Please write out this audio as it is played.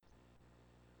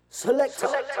Selector.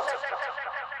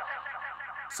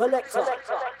 Selector.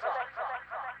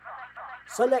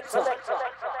 Selector.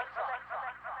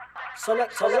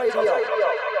 Selector Radio.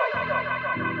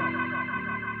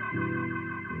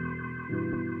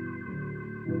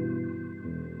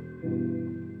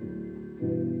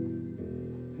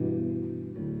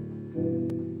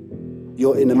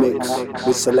 You're in a mix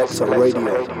with Selector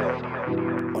Radio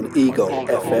on Ego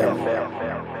FM.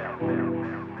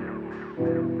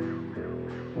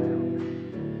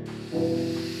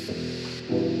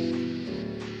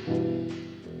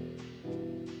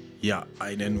 Ja,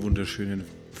 einen wunderschönen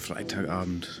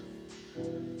Freitagabend,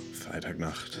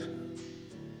 Freitagnacht,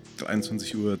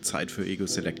 23 Uhr, Zeit für Ego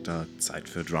Selector, Zeit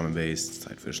für Drum and Bass,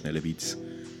 Zeit für schnelle Beats.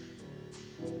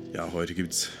 Ja, heute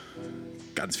gibt's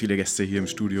ganz viele Gäste hier im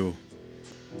Studio,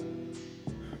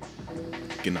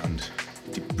 genannt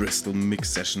die Bristol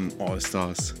Mix Session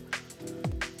All-Stars.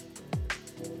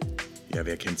 Ja,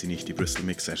 wer kennt sie nicht, die Bristol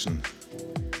Mix Session,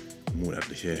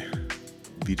 monatliche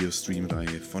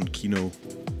Videostream-Reihe von Kino.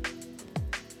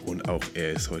 Und auch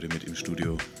er ist heute mit im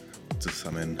Studio,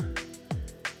 zusammen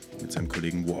mit seinem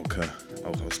Kollegen Walker,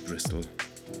 auch aus Bristol.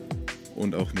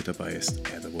 Und auch mit dabei ist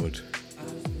Etherwood.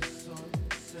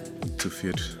 Und zu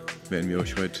viert werden wir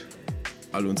euch heute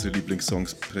alle unsere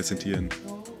Lieblingssongs präsentieren.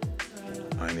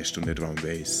 Eine Stunde Drum and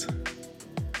Bass.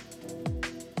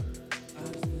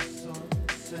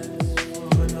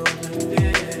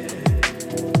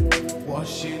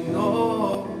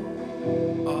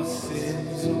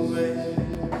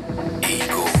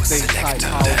 State-type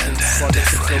housing,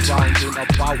 products of surrounding,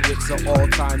 about wits at all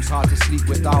times, hard to sleep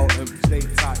without them.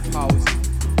 State-type housing,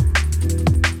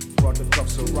 product of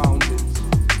surroundings.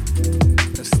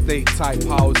 Estate-type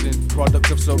housing,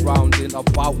 product of surrounding,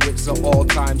 about wits at all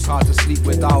times, hard to sleep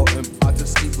without them. Hard to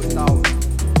sleep without them.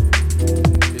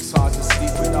 It's hard to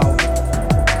sleep without them.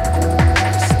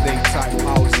 Estate-type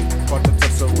housing, product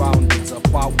of surroundings,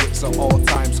 about wits at all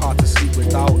times, hard to sleep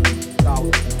without them.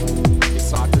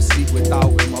 It's hard to sleep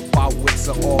without him. About wits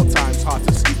at all times, hard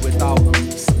to sleep without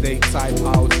him. State type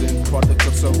housing, product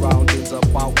of surroundings.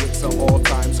 About wits at all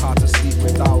times, hard to sleep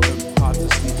without him. Hard to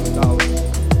sleep without him.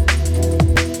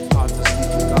 Hard to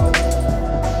sleep without him.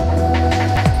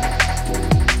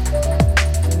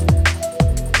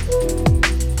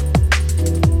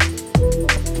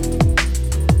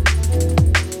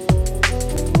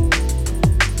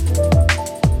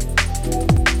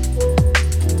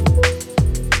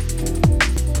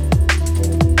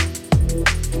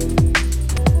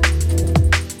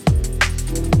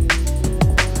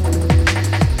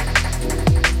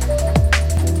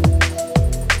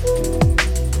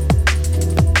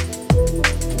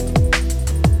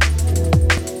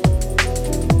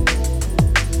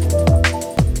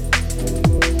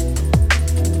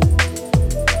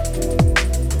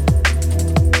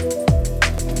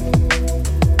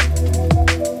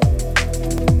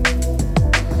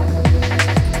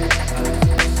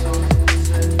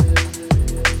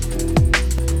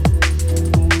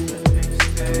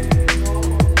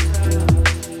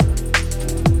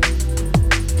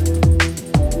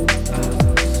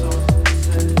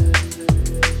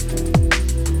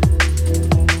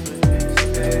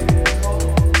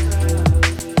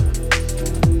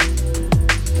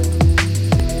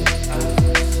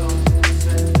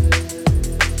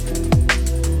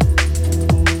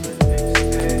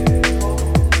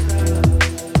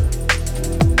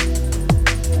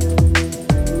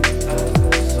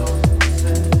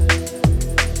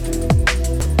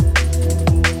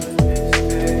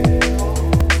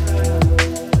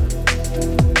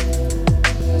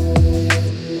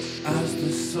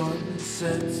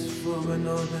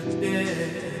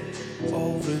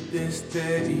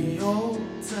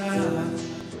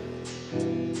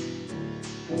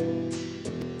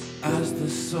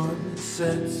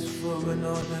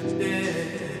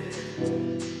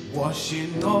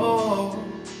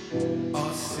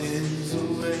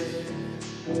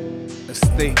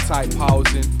 Estate-type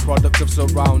housing, product of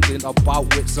surrounding.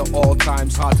 About wits at all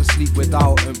times, hard to sleep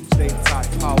without him.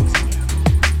 Estate-type housing,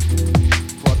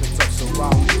 product of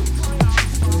surrounding.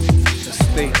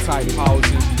 Estate-type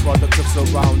housing, product of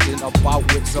surrounding.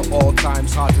 About wits at all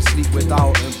times, hard to sleep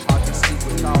without him. Hard to sleep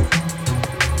without him.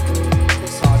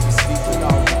 It's hard to sleep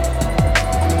without him.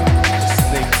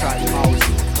 Estate-type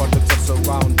housing, product of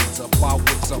surroundings. About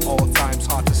wits at all times,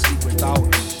 hard to sleep without him.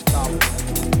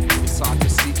 It's hard to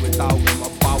sleep without him.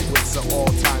 About wits at all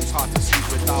times, hard to sleep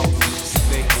without him.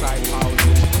 State-type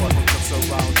housing, product of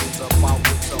surroundings. About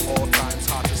wits at all times,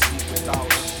 hard to sleep without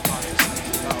him. Hard to sleep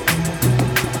without him.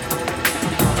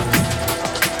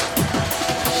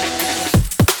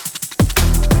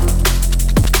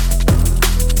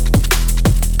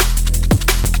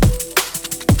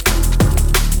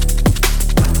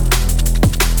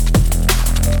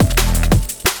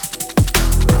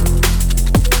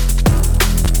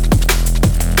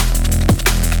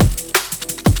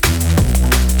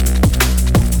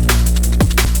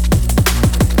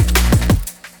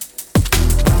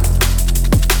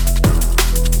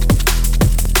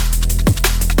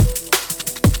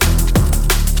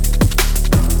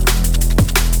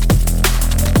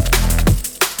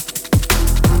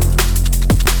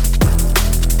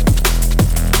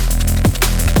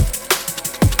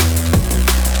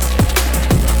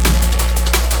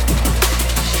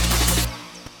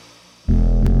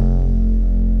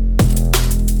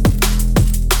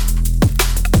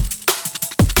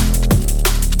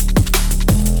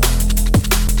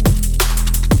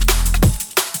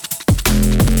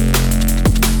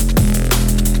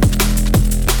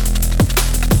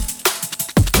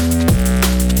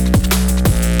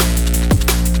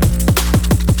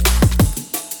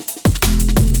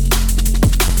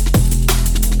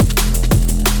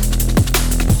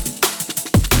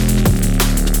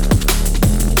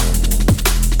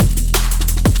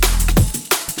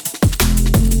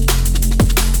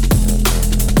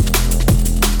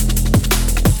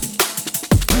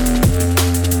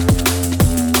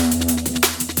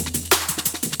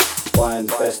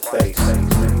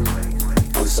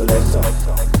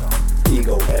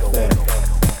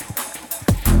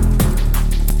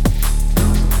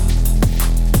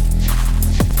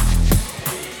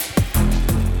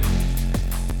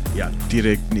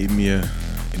 direkt neben mir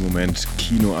im Moment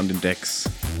Kino an den Decks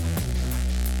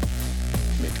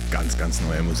mit ganz, ganz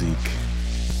neuer Musik.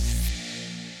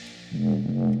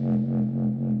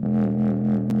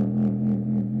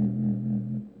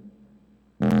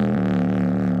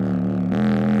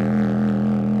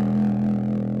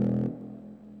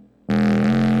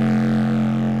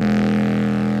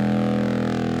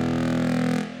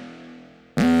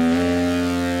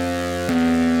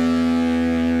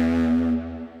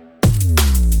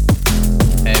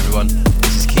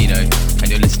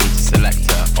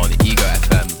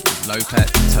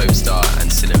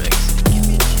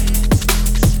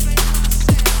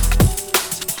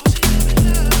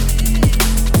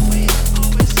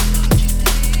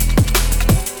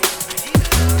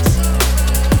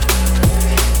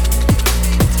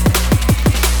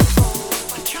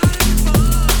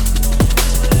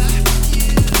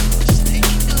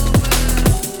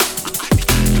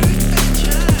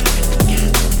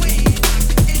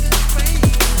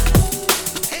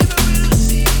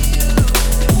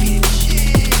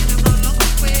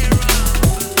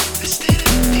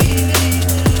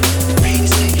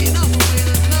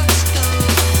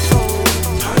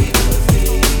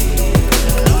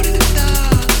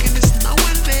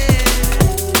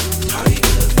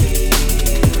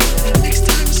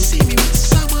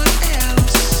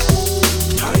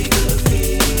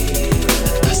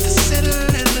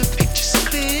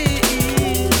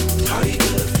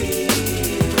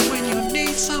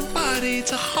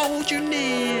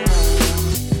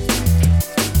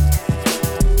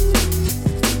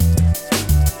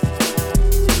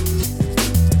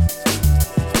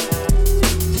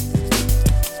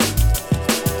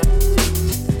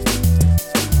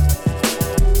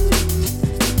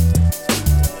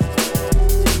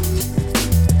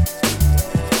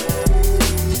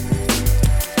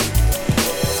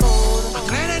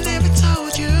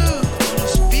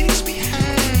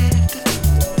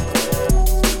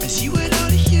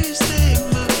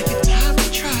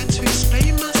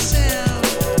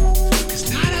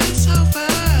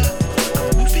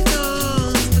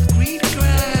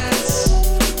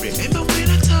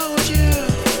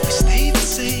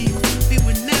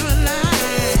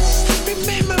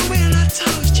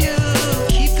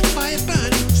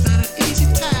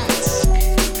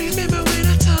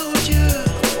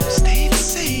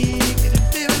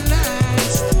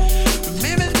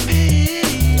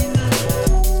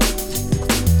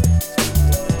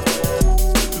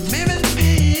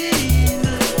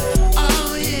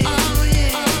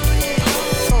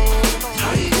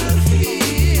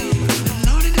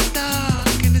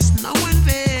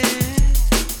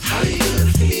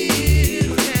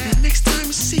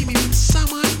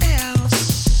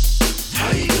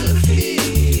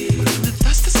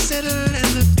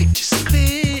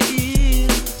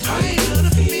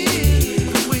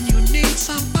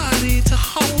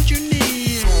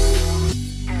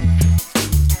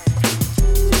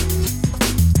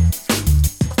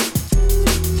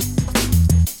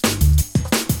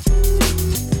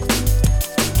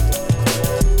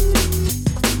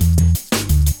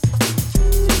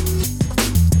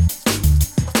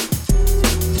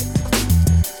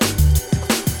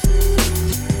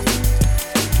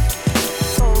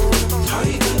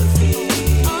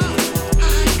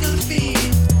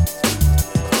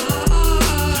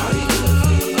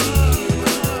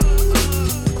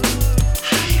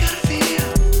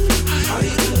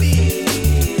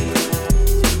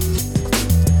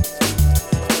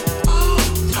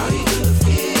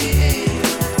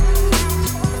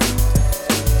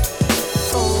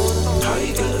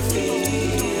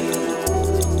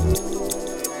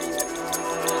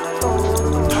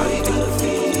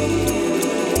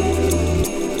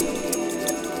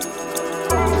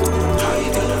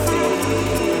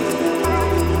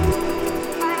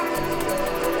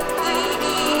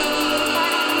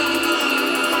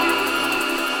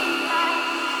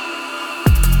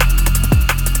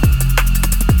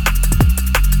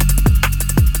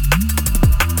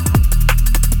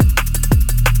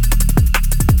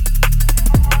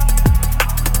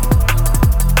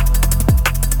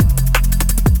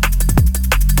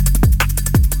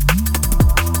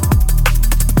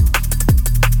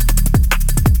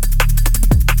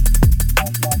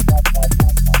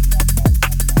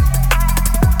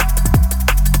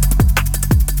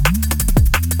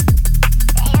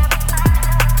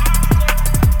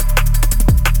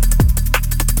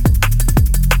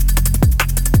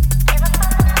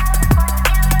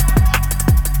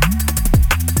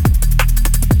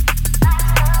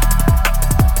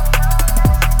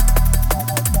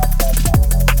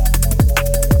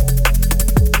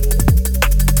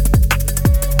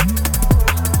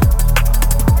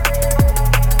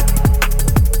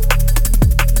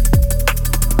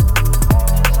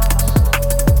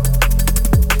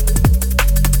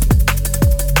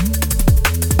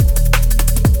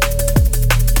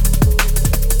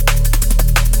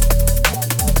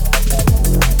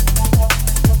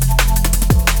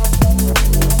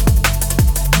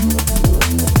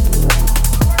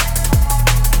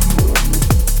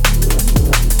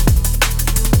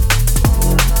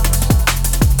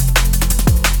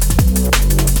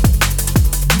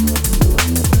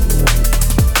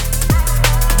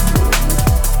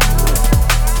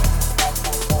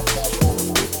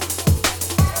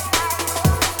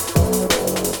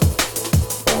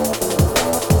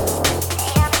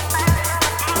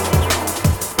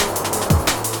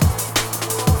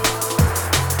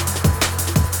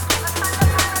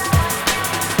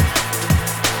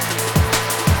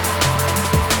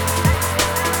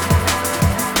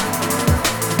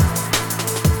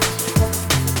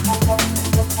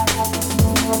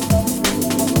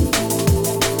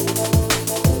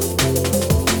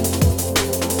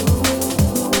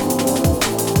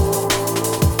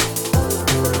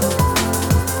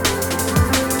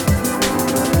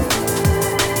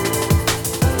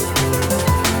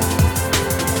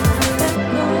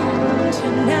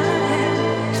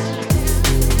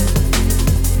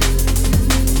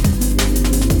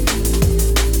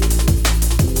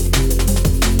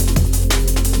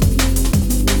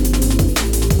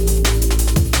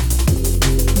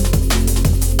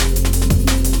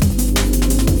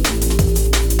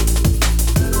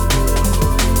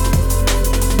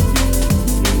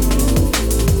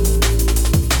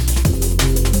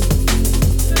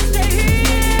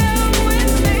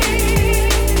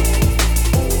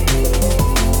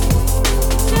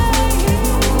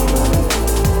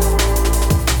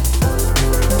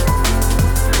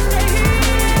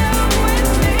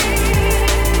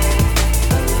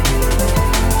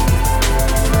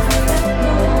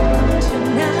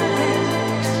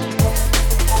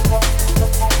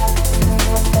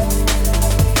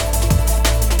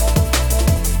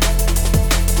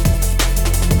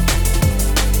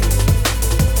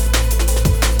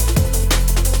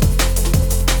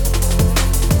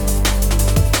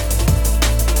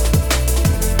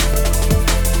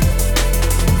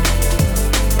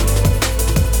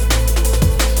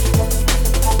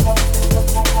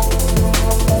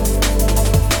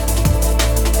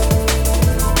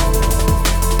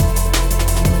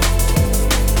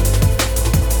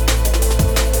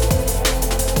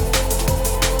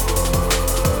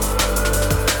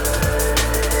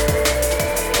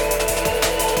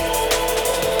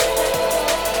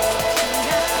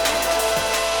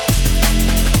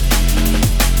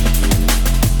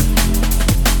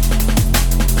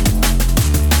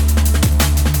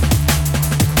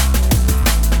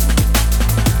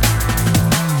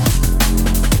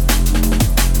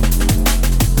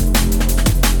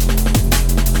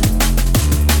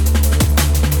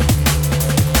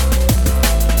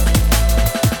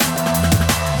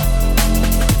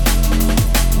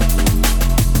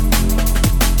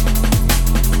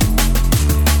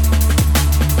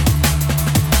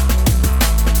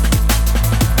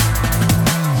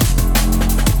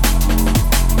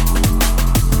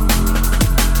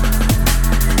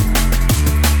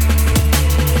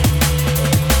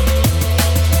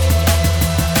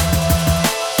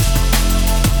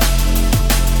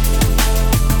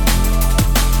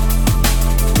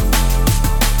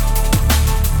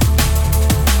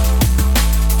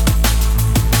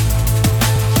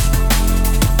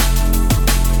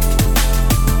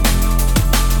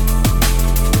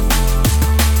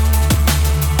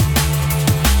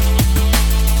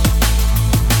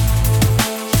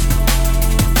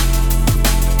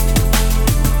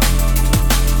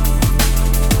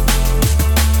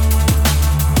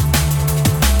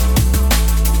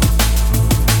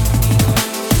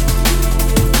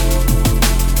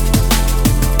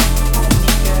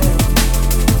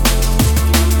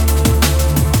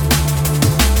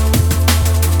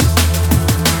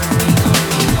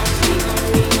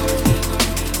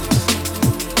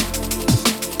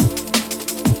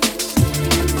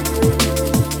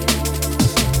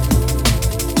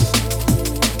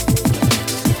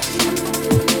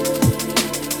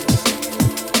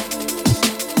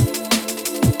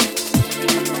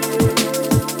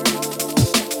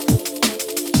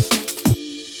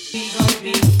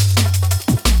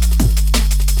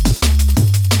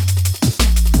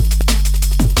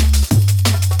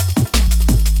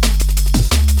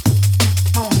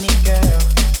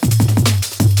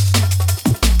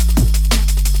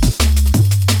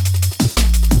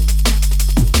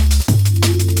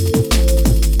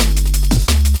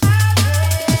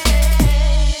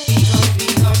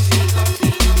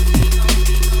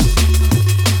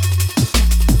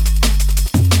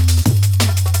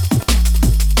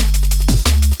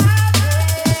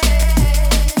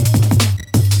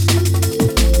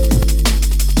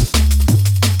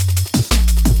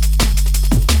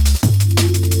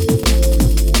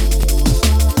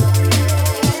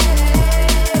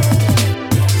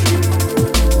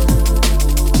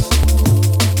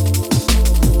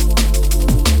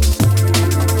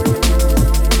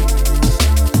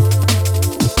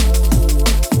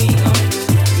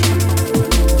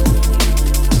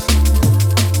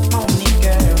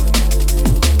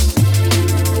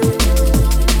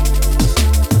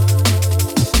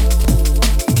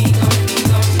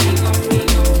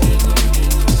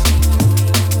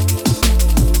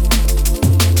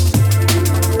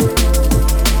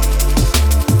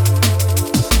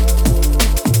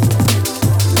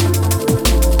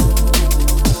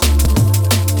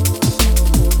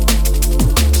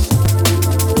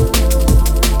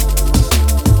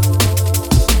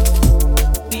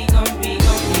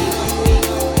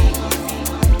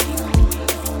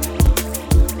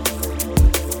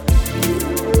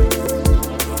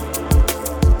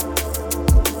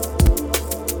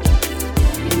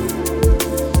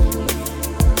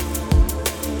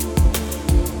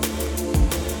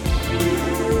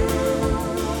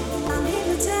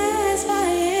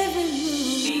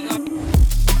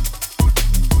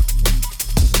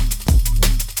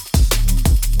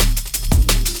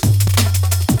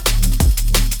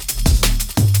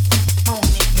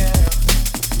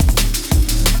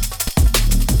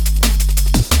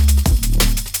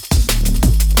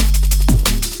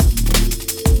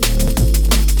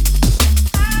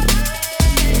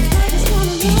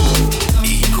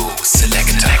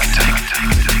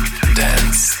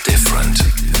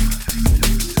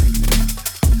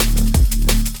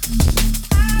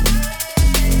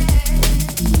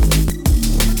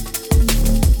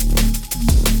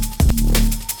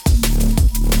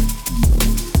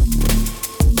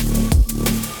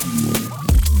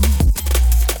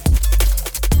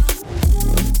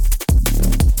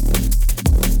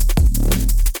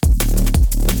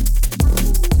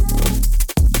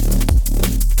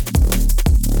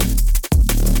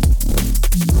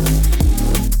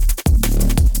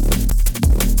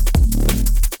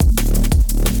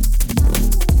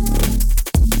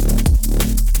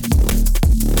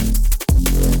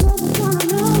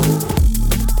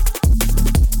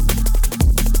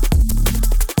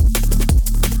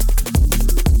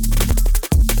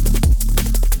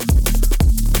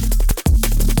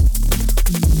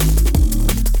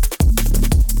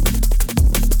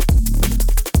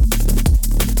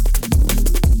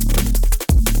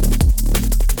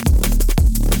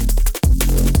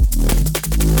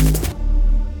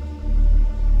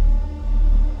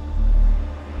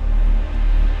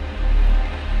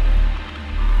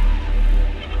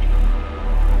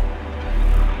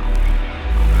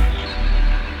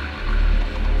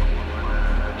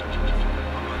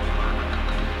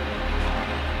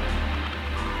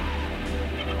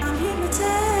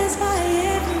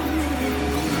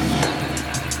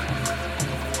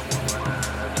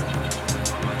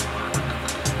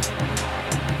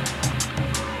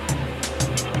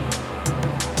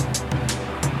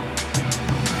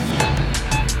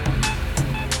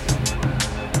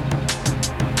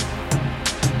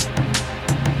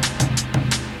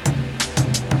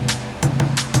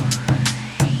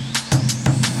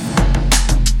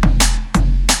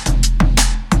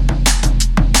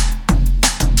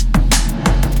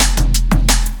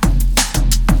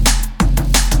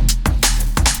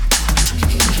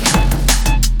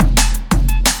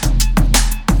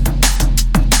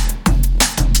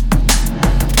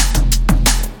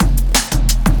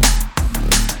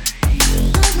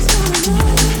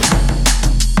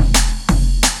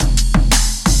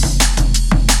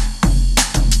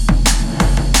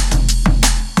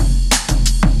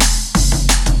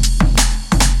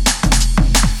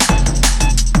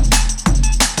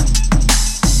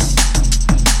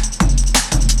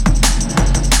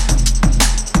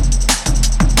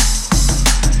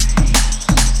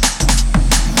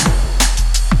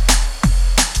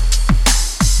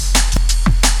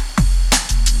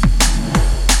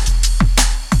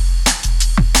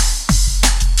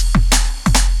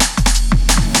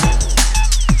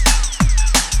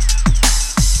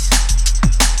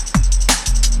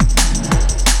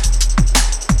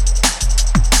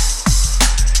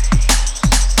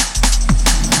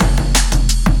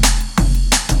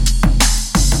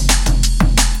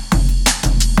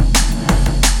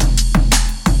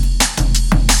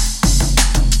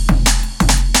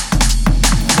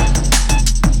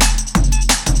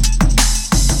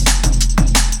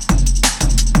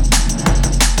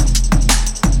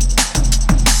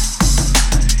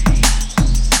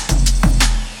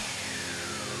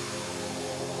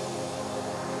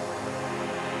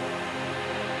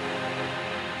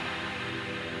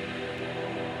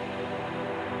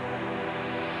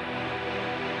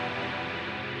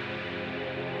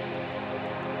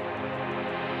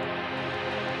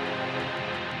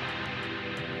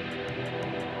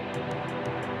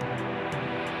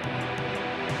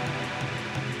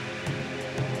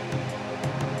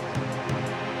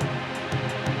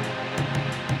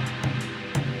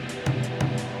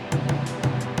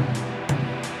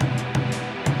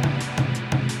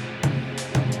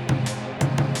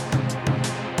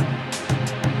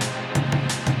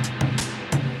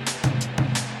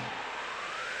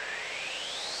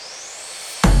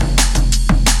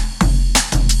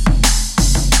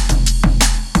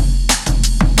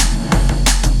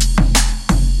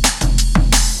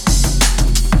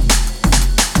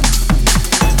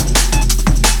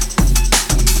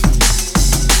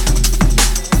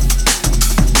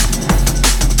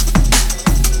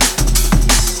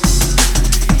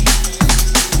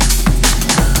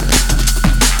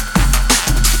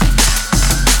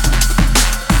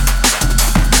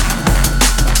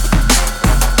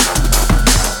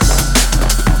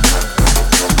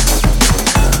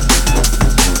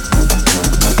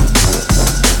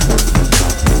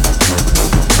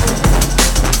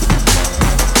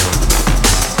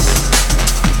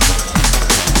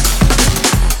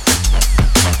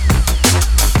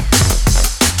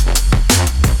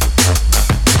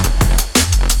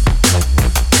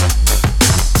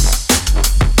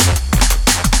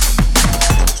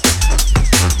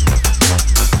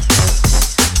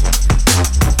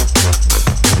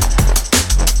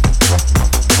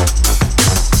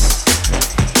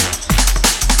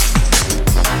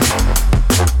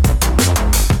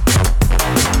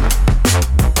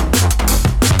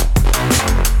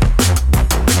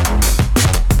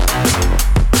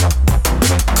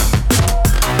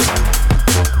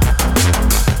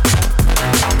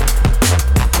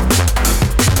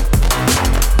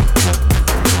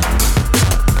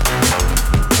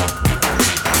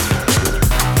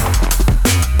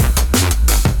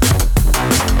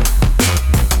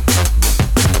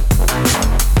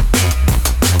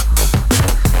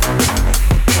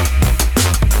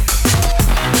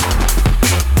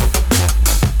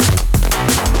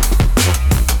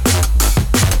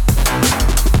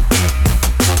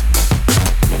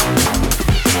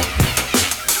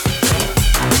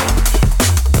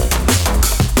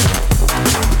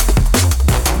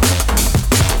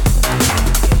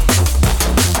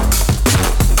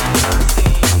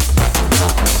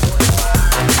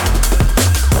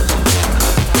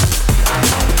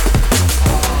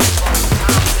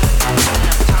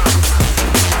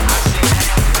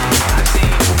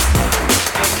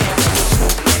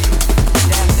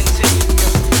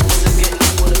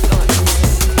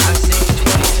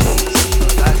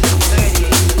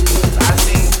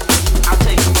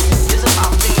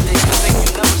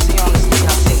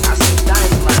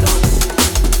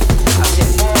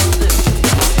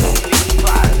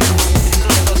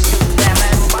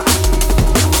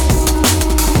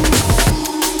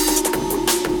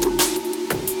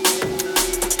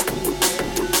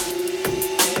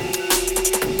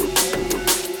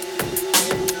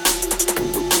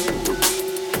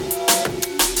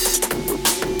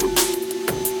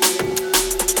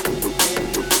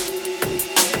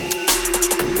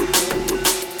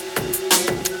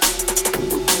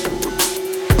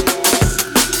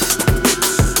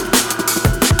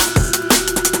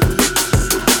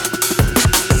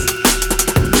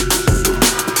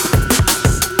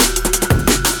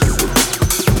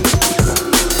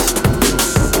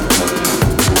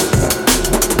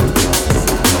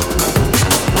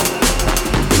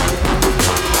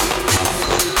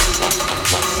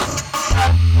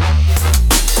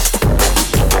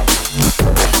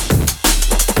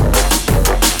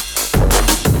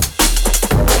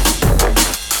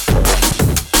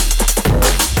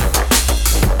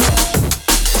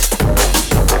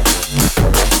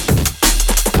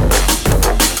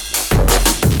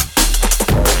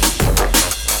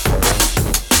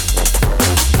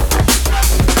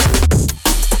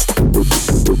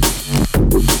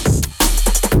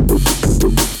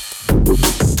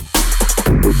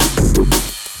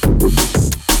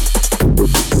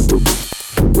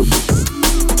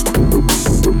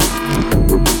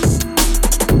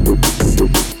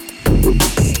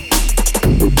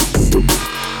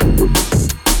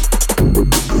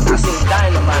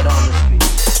 dynamite on the street.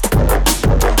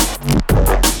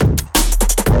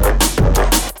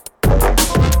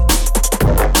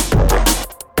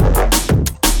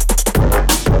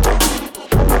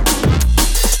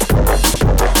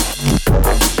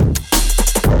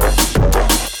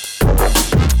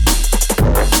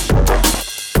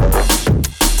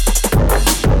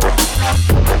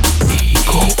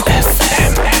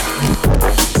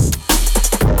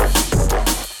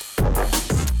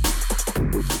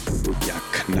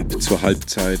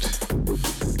 Halbzeit.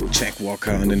 Jack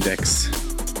Walker an den Decks.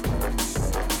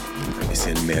 Ein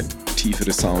bisschen mehr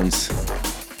tiefere Sounds.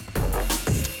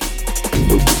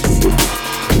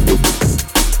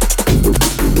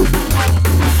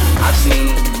 I've seen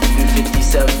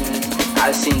 57s,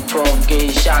 I've seen 12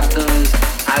 gauge shotguns,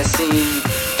 I've seen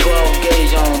 12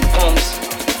 gauge on pumps,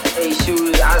 8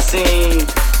 shooters, I've seen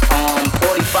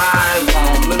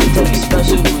 45 military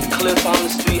special with Cliff on the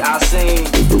street. I seen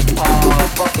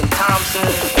fucking Thompson,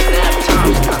 Nab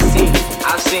Thompson.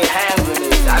 I've seen hand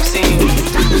grenades. I've seen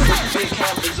big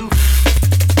camp bazooka.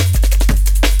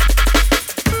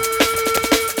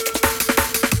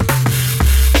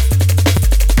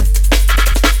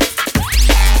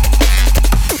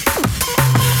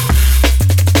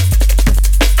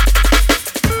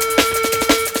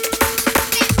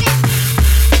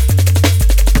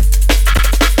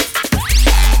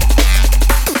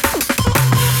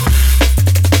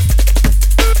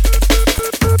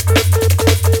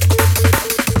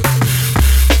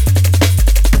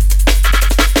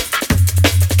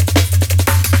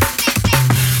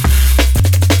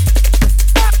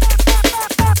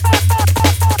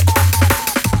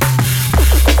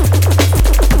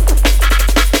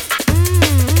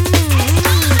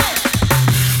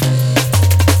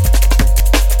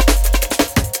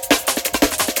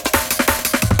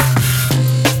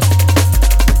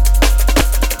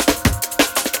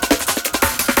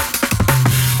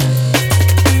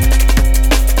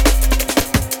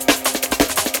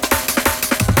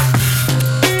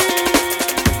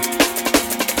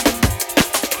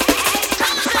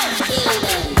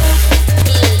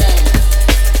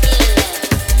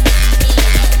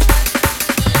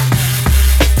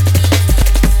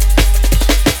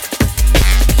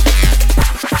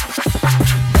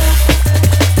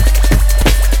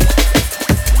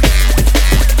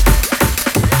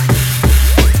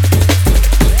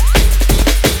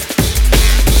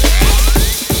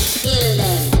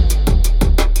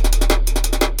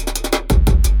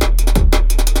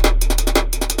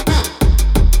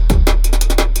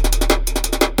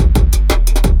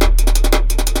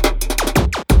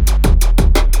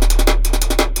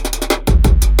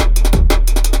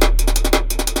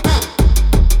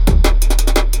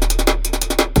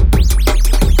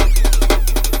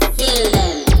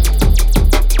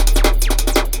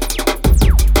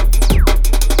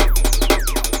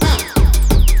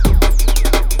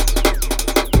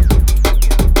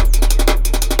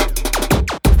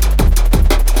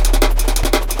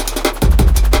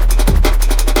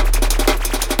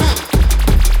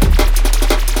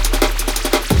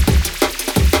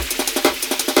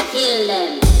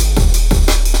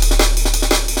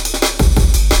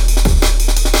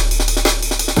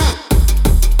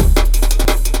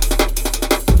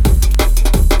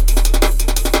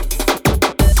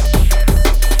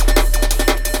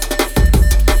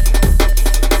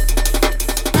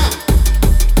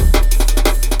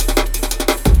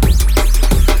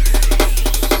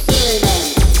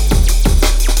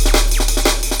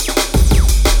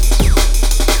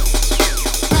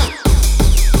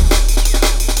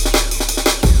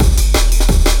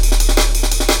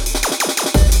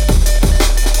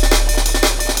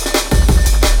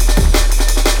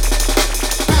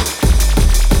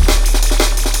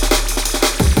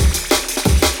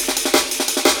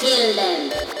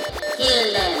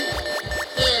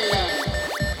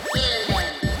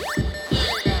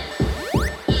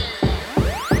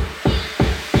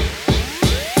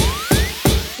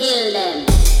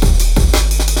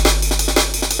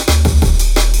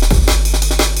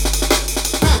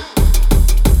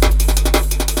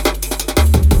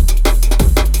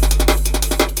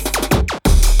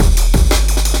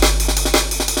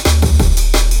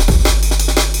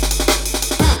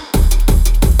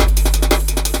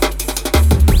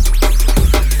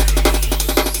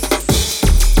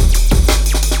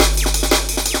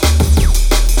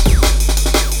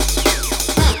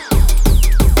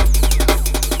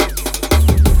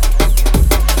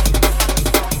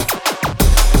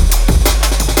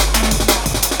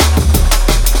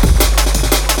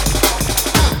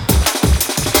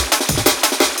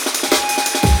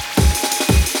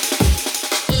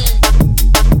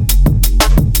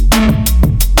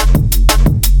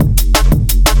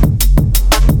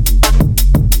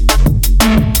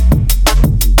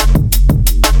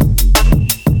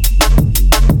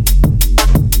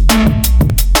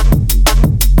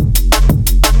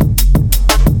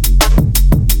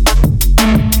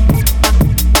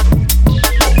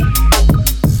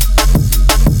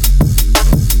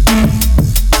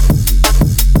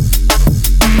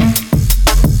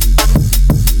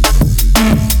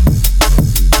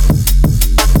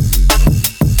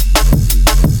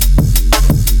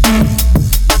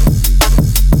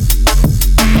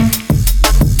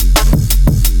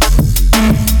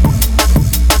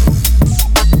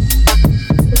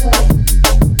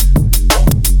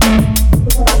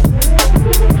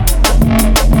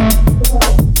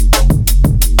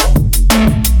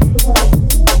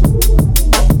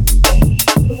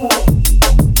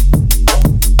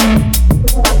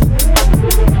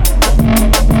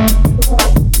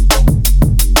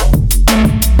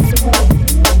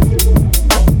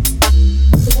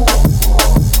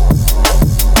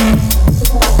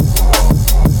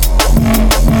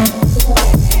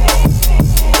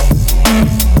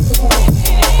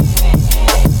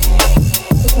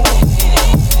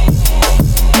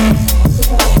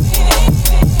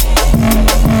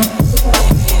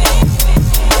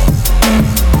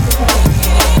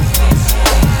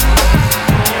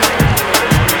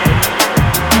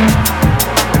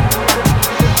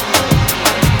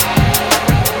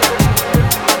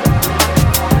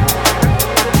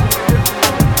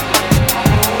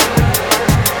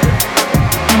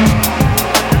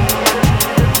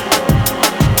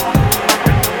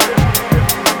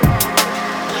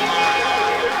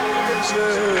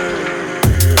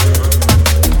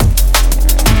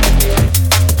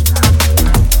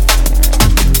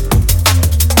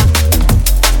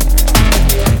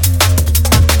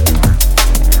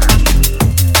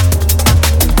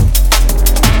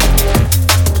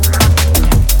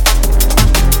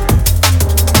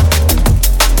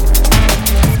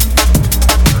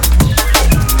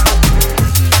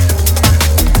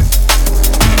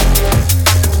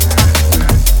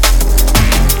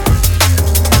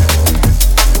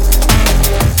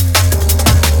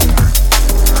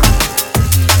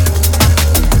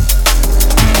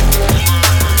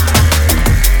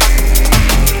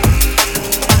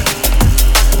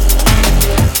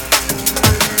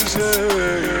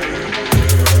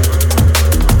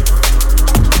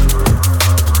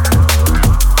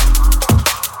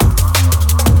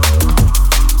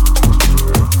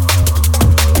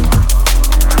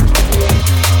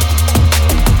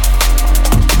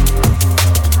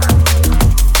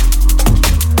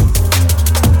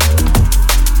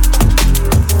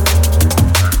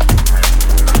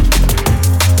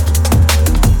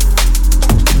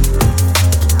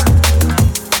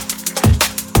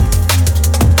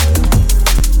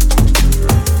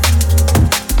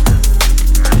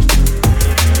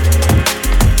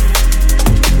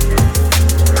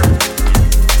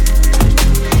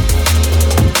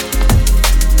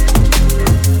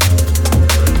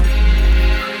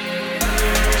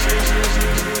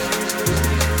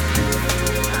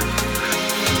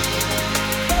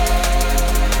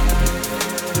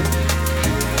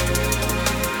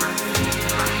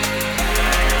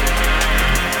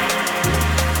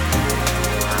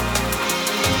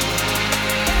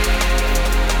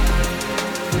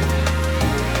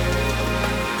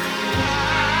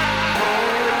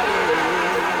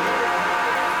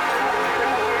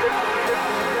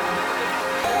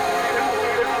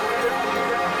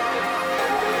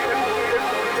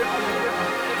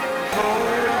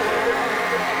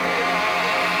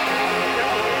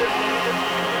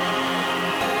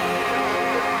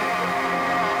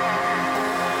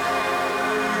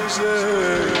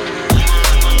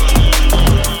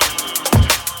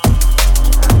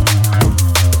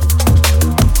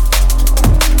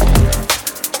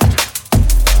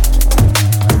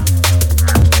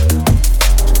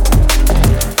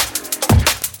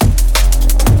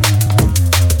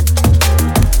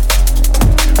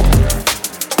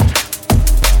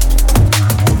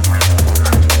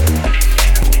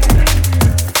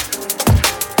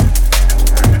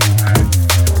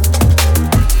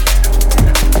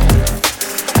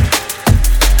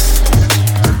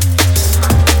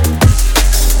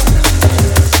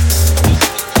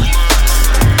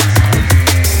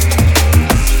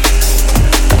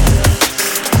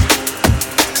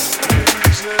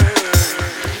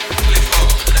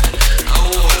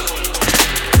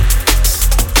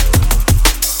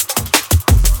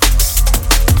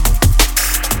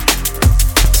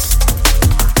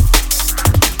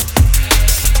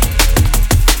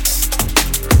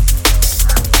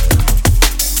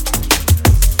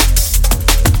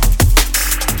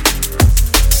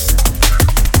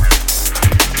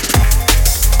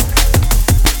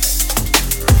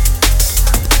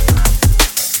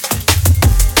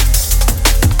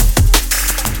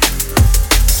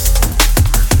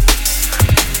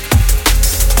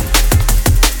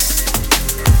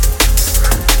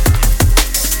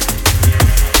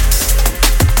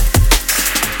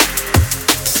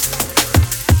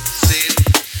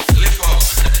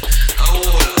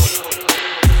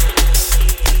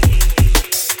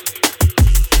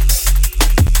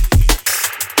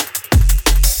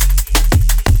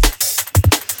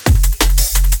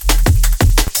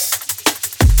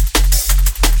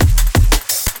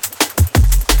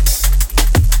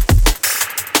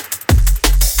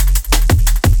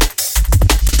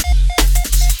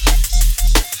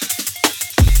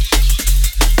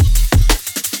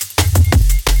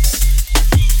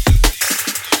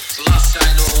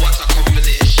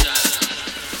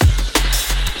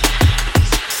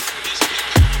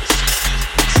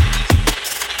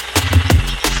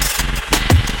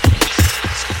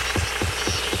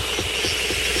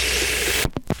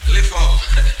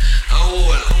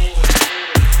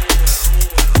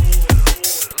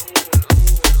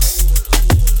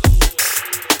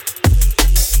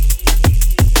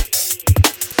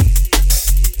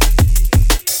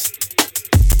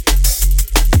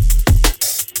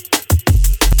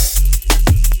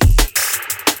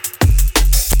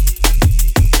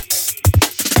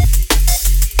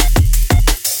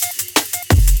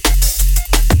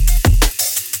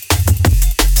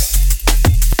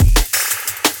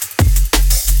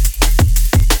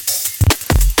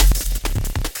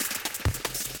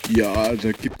 Ja,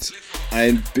 da gibt's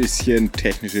ein bisschen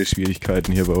technische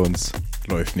Schwierigkeiten hier bei uns.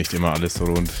 Läuft nicht immer alles so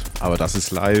rund, aber das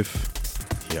ist live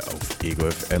hier auf Ego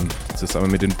FM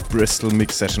zusammen mit den Bristol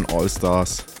Mix Session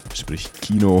All-Stars, sprich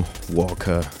Kino,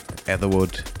 Walker,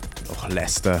 Etherwood und auch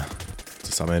Lester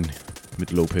zusammen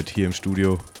mit Lopet hier im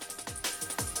Studio.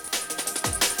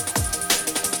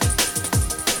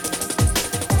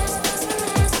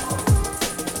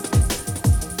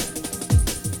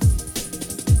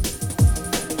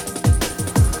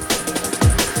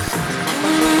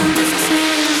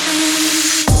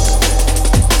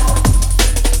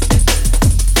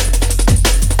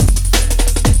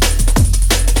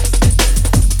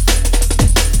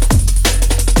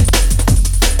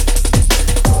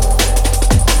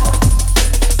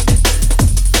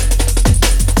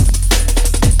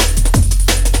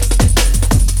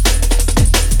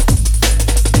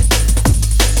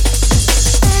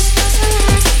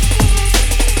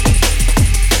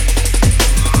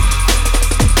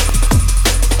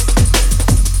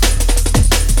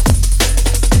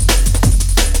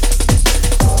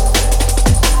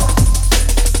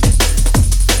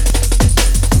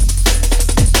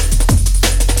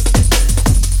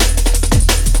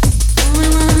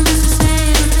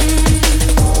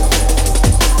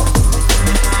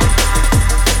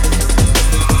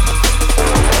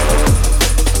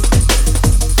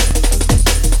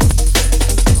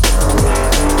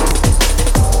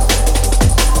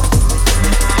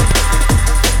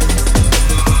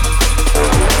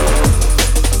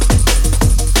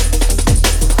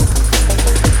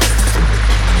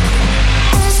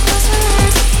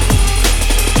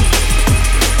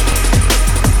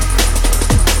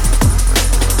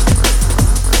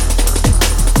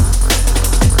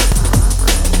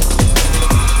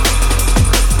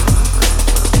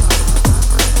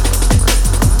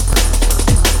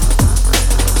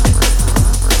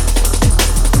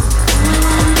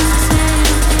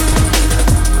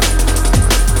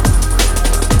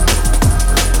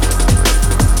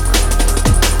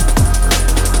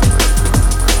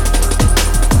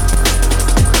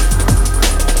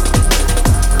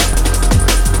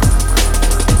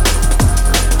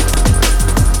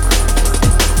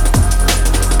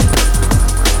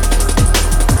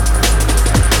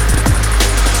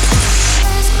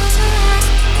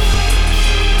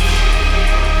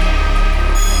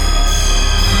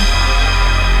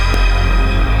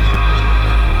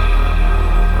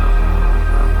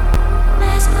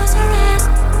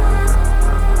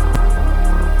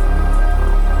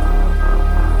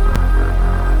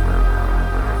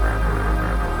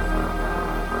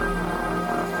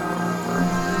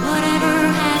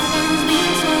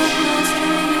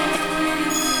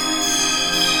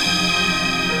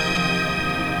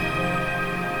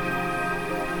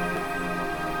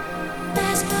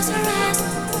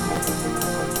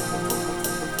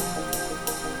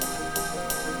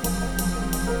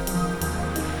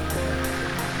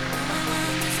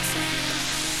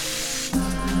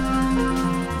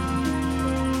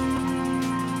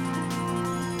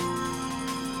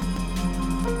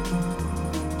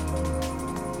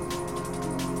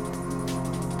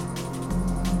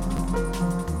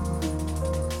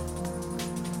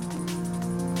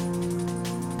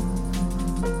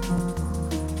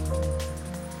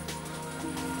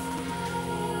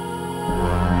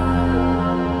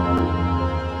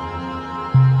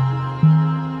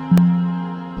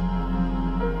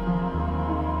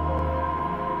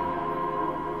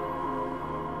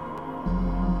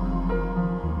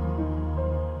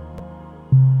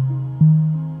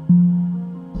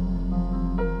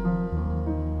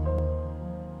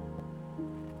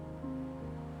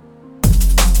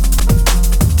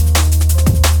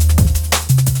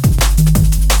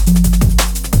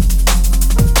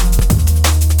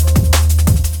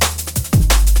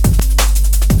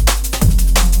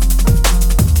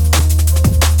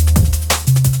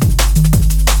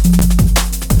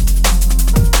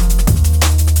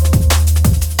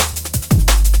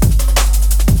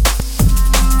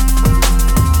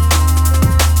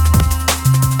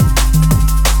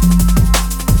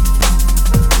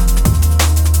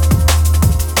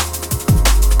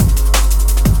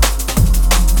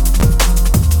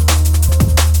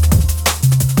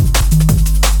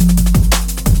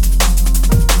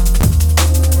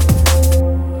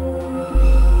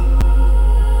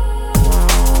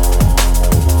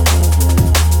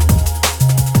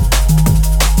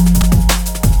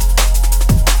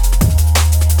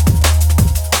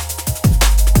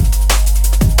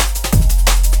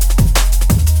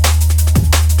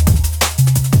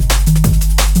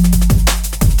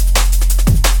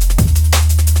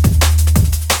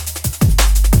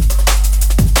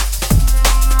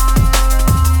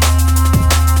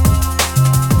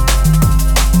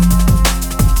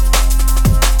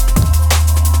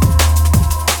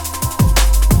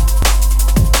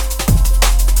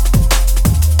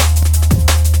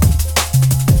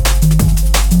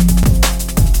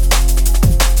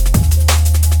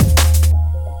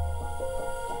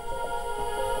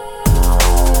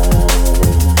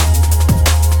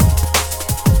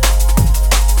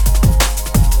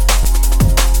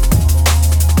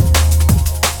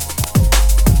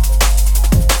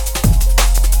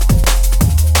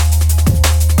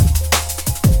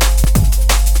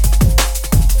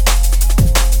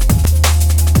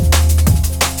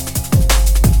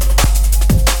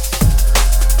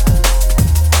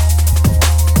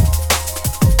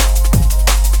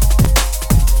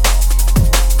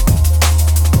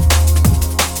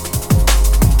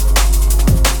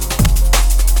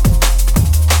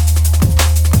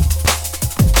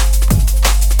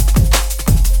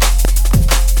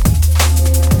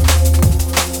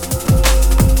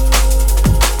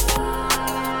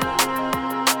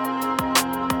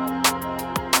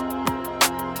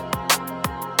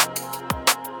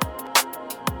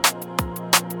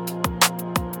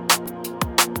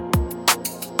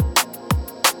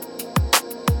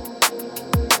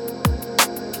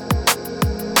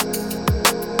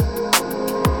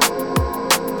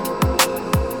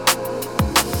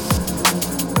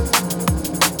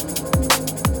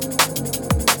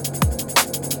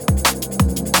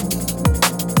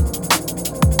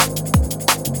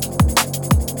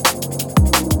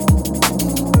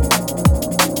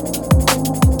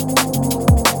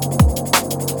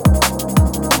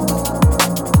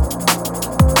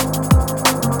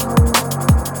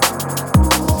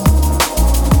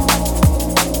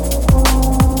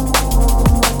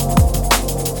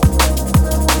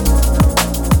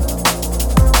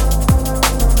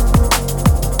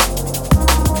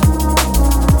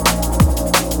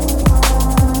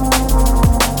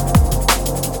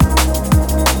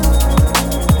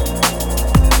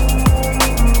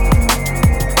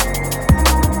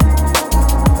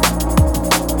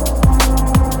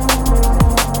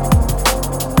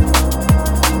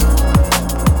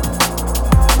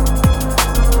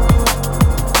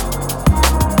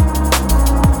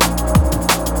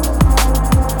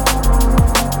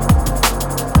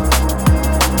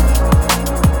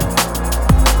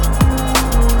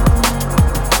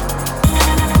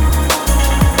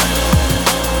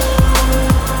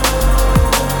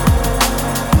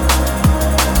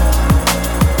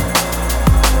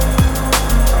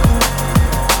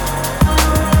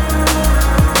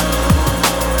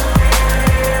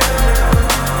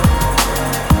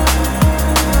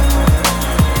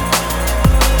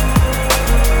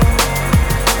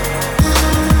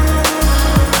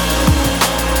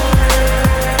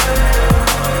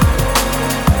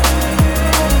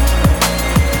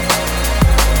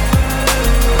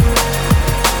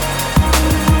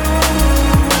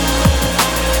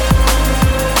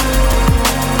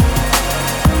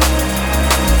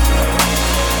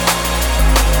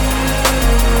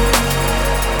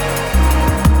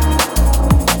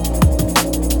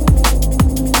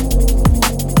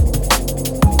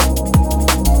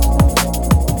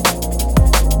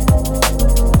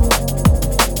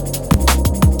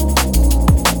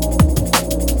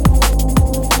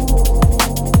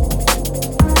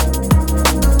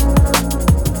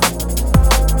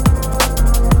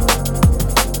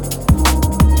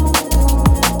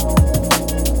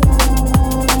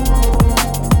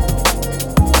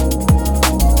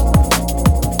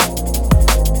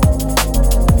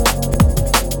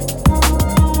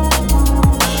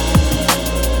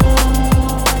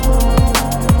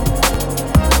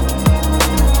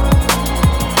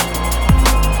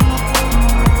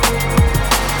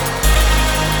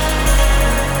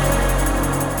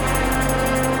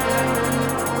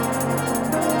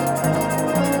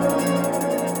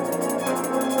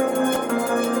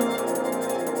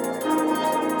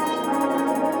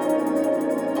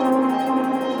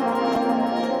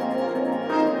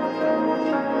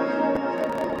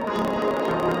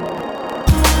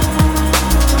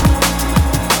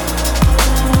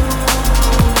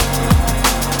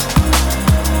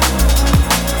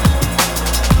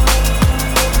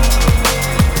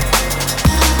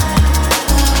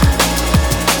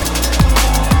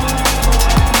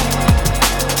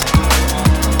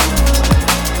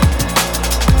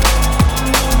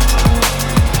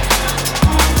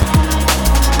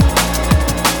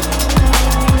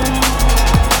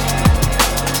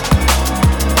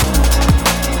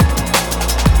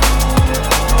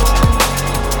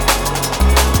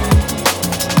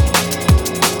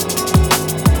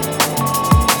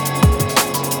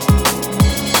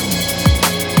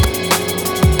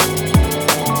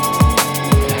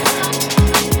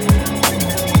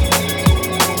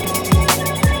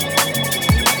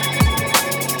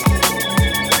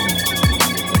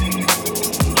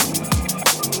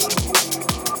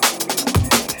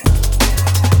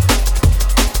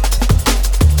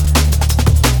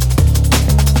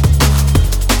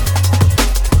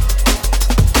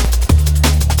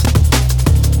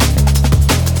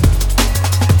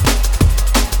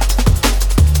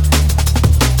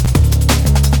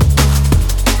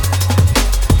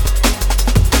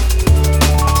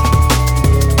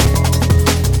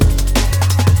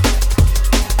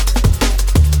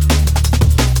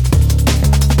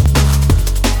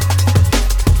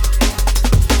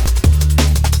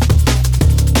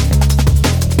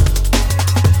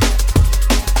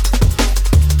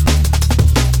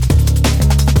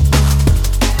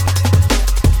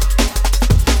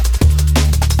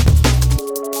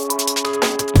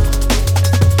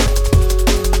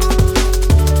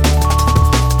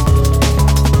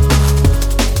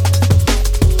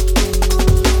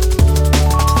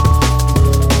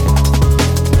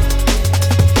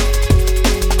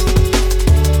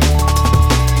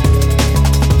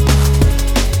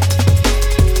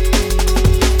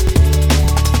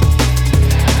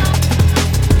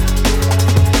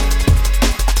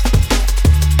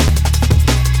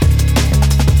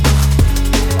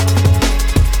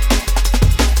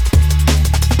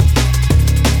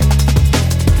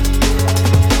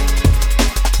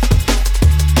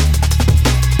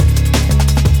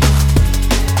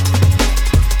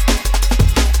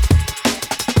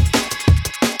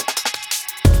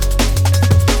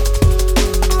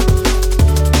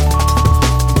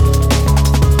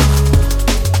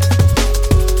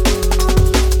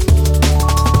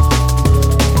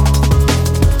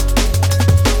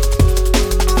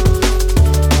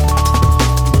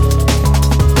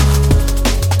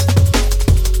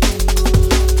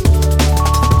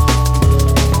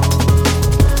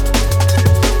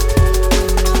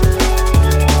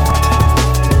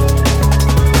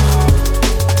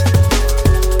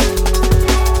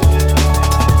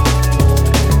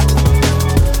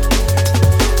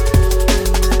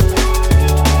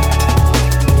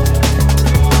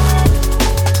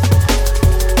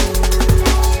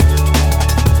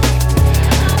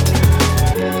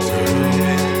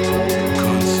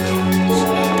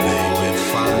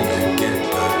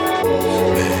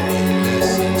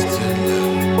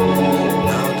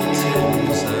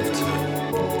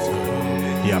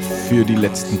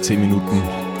 letzten 10 Minuten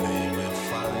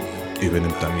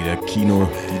übernimmt dann wieder Kino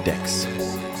die Decks.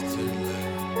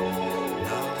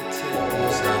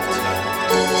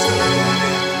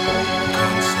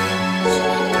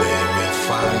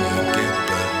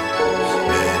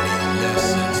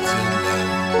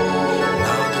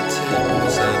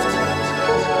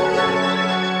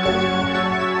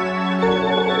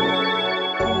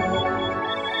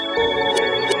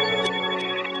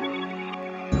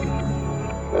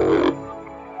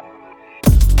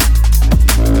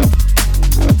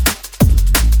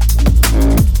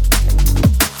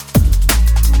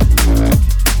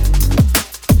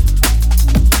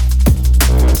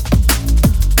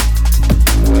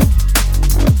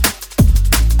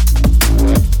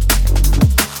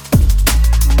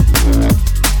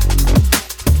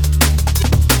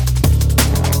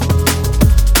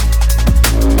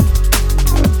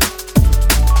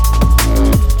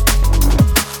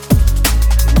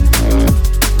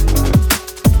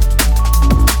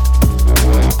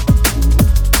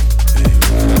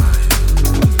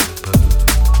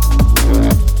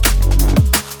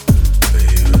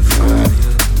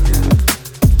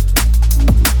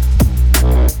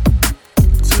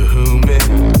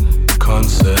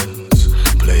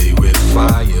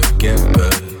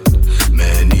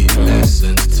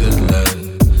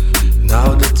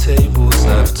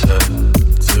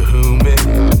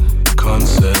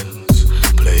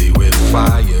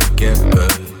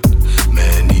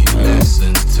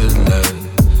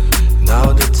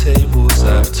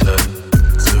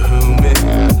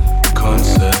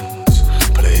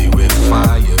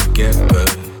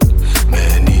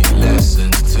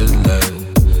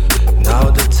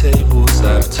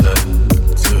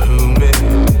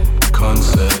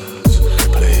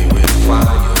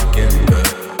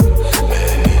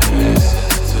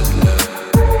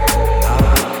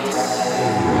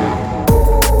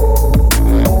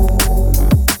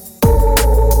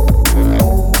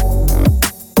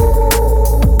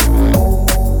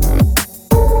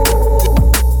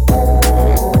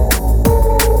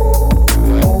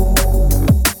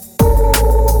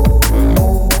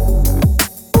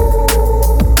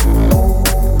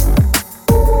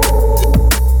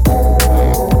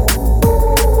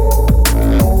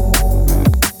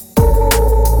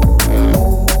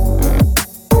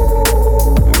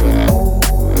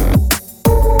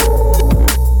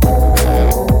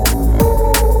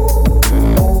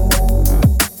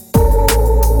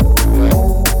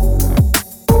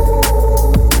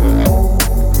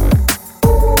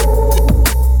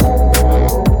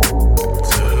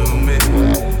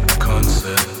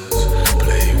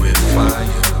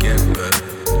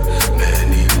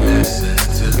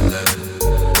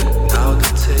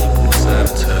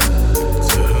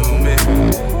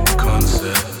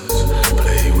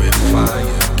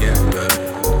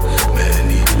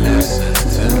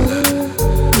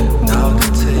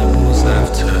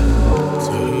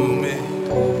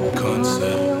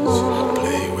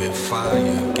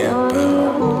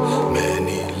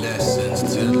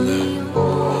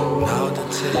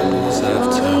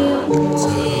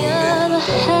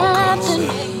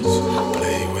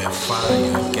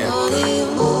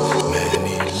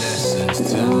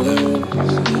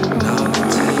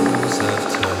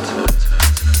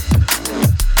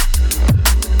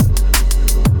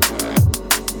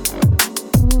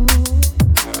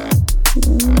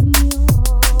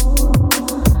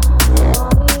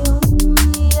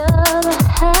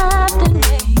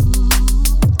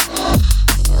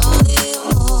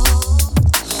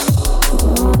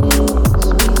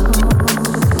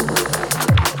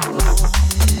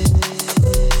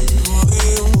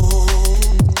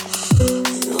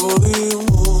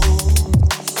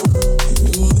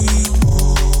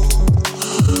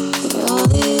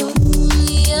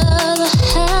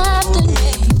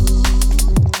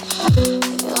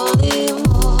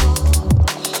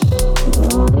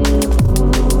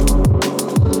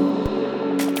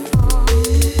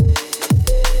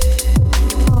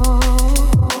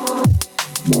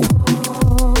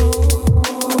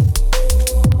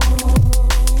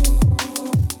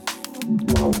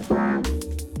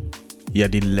 Ja,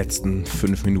 die letzten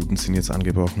 5 Minuten sind jetzt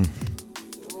angebrochen.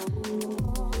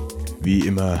 Wie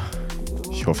immer,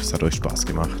 ich hoffe, es hat euch Spaß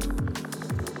gemacht.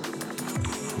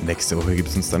 Nächste Woche gibt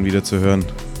es uns dann wieder zu hören.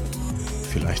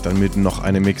 Vielleicht dann mit noch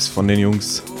einem Mix von den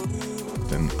Jungs.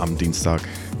 Denn am Dienstag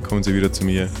kommen sie wieder zu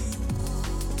mir.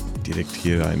 Direkt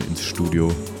hier rein ins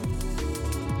Studio.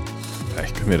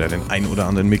 Vielleicht können wir da den ein oder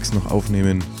anderen Mix noch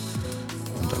aufnehmen.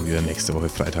 Und dann wieder nächste Woche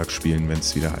Freitag spielen, wenn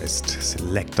es wieder heißt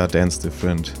Selector Dance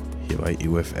Different hier bei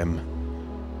EUFM.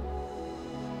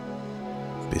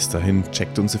 Bis dahin,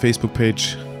 checkt unsere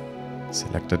Facebook-Page.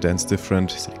 Selector Dance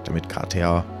Different, Selector mit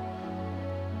KTA.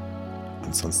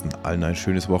 Ansonsten allen ein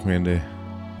schönes Wochenende.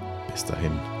 Bis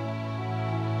dahin.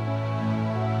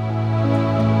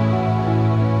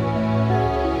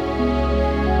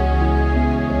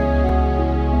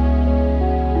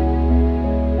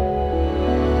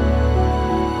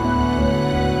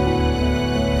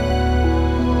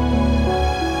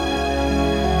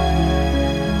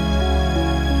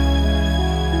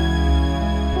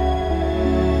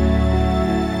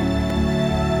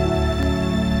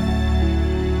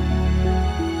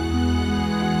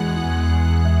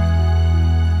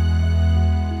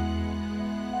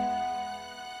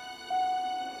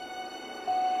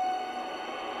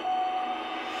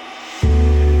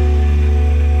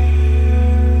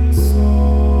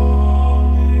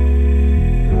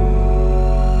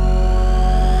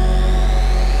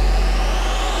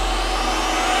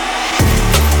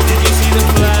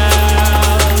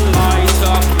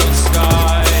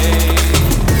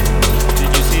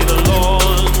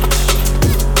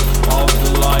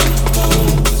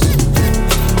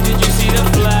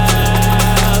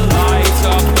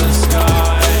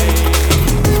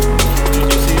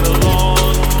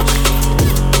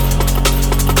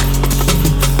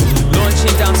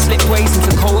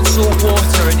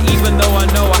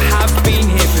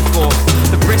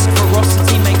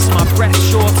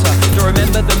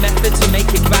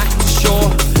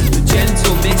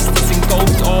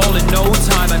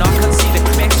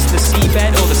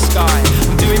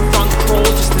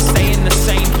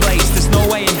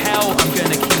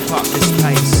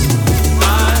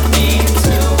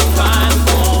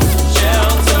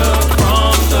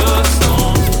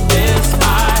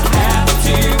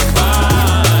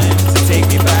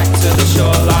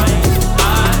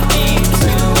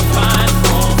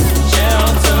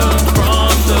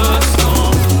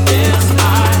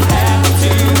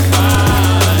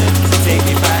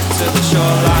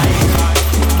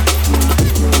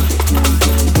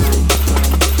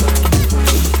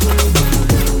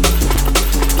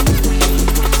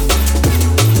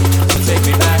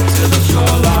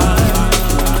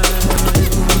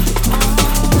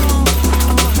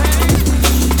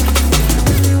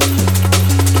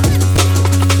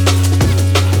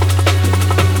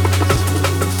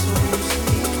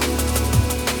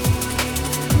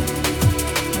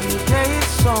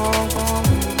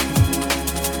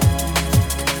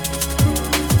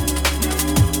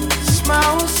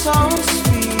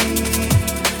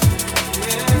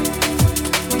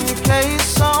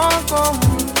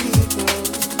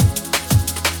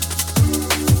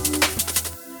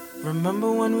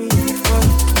 Remember when we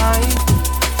first night,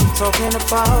 talking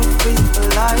about people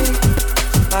like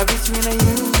between a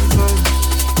universe.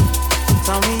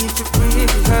 Tell me if it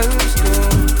really hurts,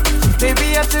 girl.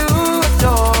 Baby, I do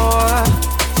adore,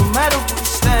 no matter what you're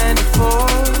standing for.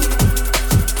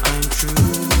 I'm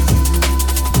true,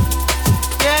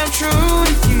 yeah, I'm true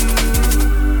to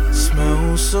you.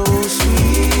 Smells so sweet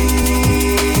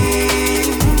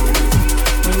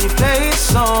when you play a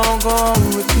song on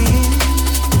repeat.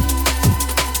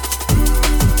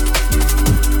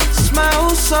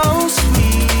 Smells so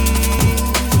sweet,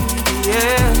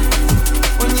 yeah.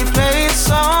 When you play a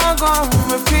song on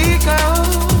repeat, girl,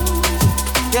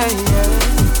 yeah, yeah.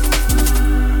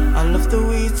 I love the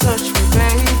way you touch me,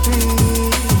 baby.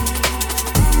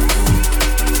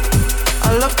 I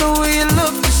love the way you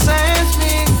look to send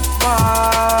me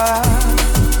by.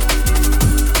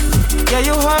 Yeah,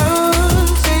 your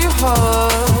hugs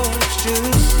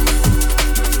just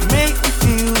make me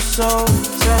feel so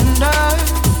tender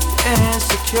and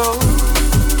secure.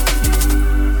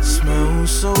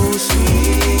 Smells so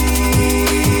sweet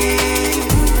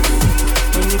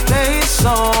when you play a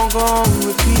song on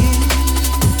repeat.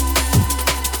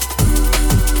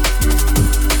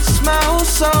 Smells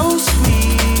so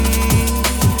sweet,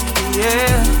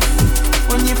 yeah.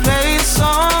 When you play a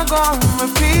song on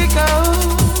repeat, girl,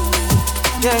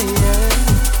 yeah, yeah.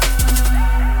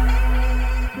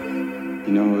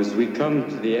 You know, as we come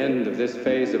to the end of this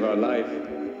phase of our life,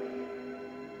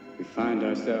 we find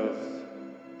ourselves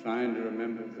trying to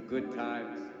remember the good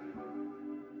times,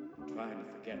 trying to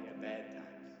forget the bad times.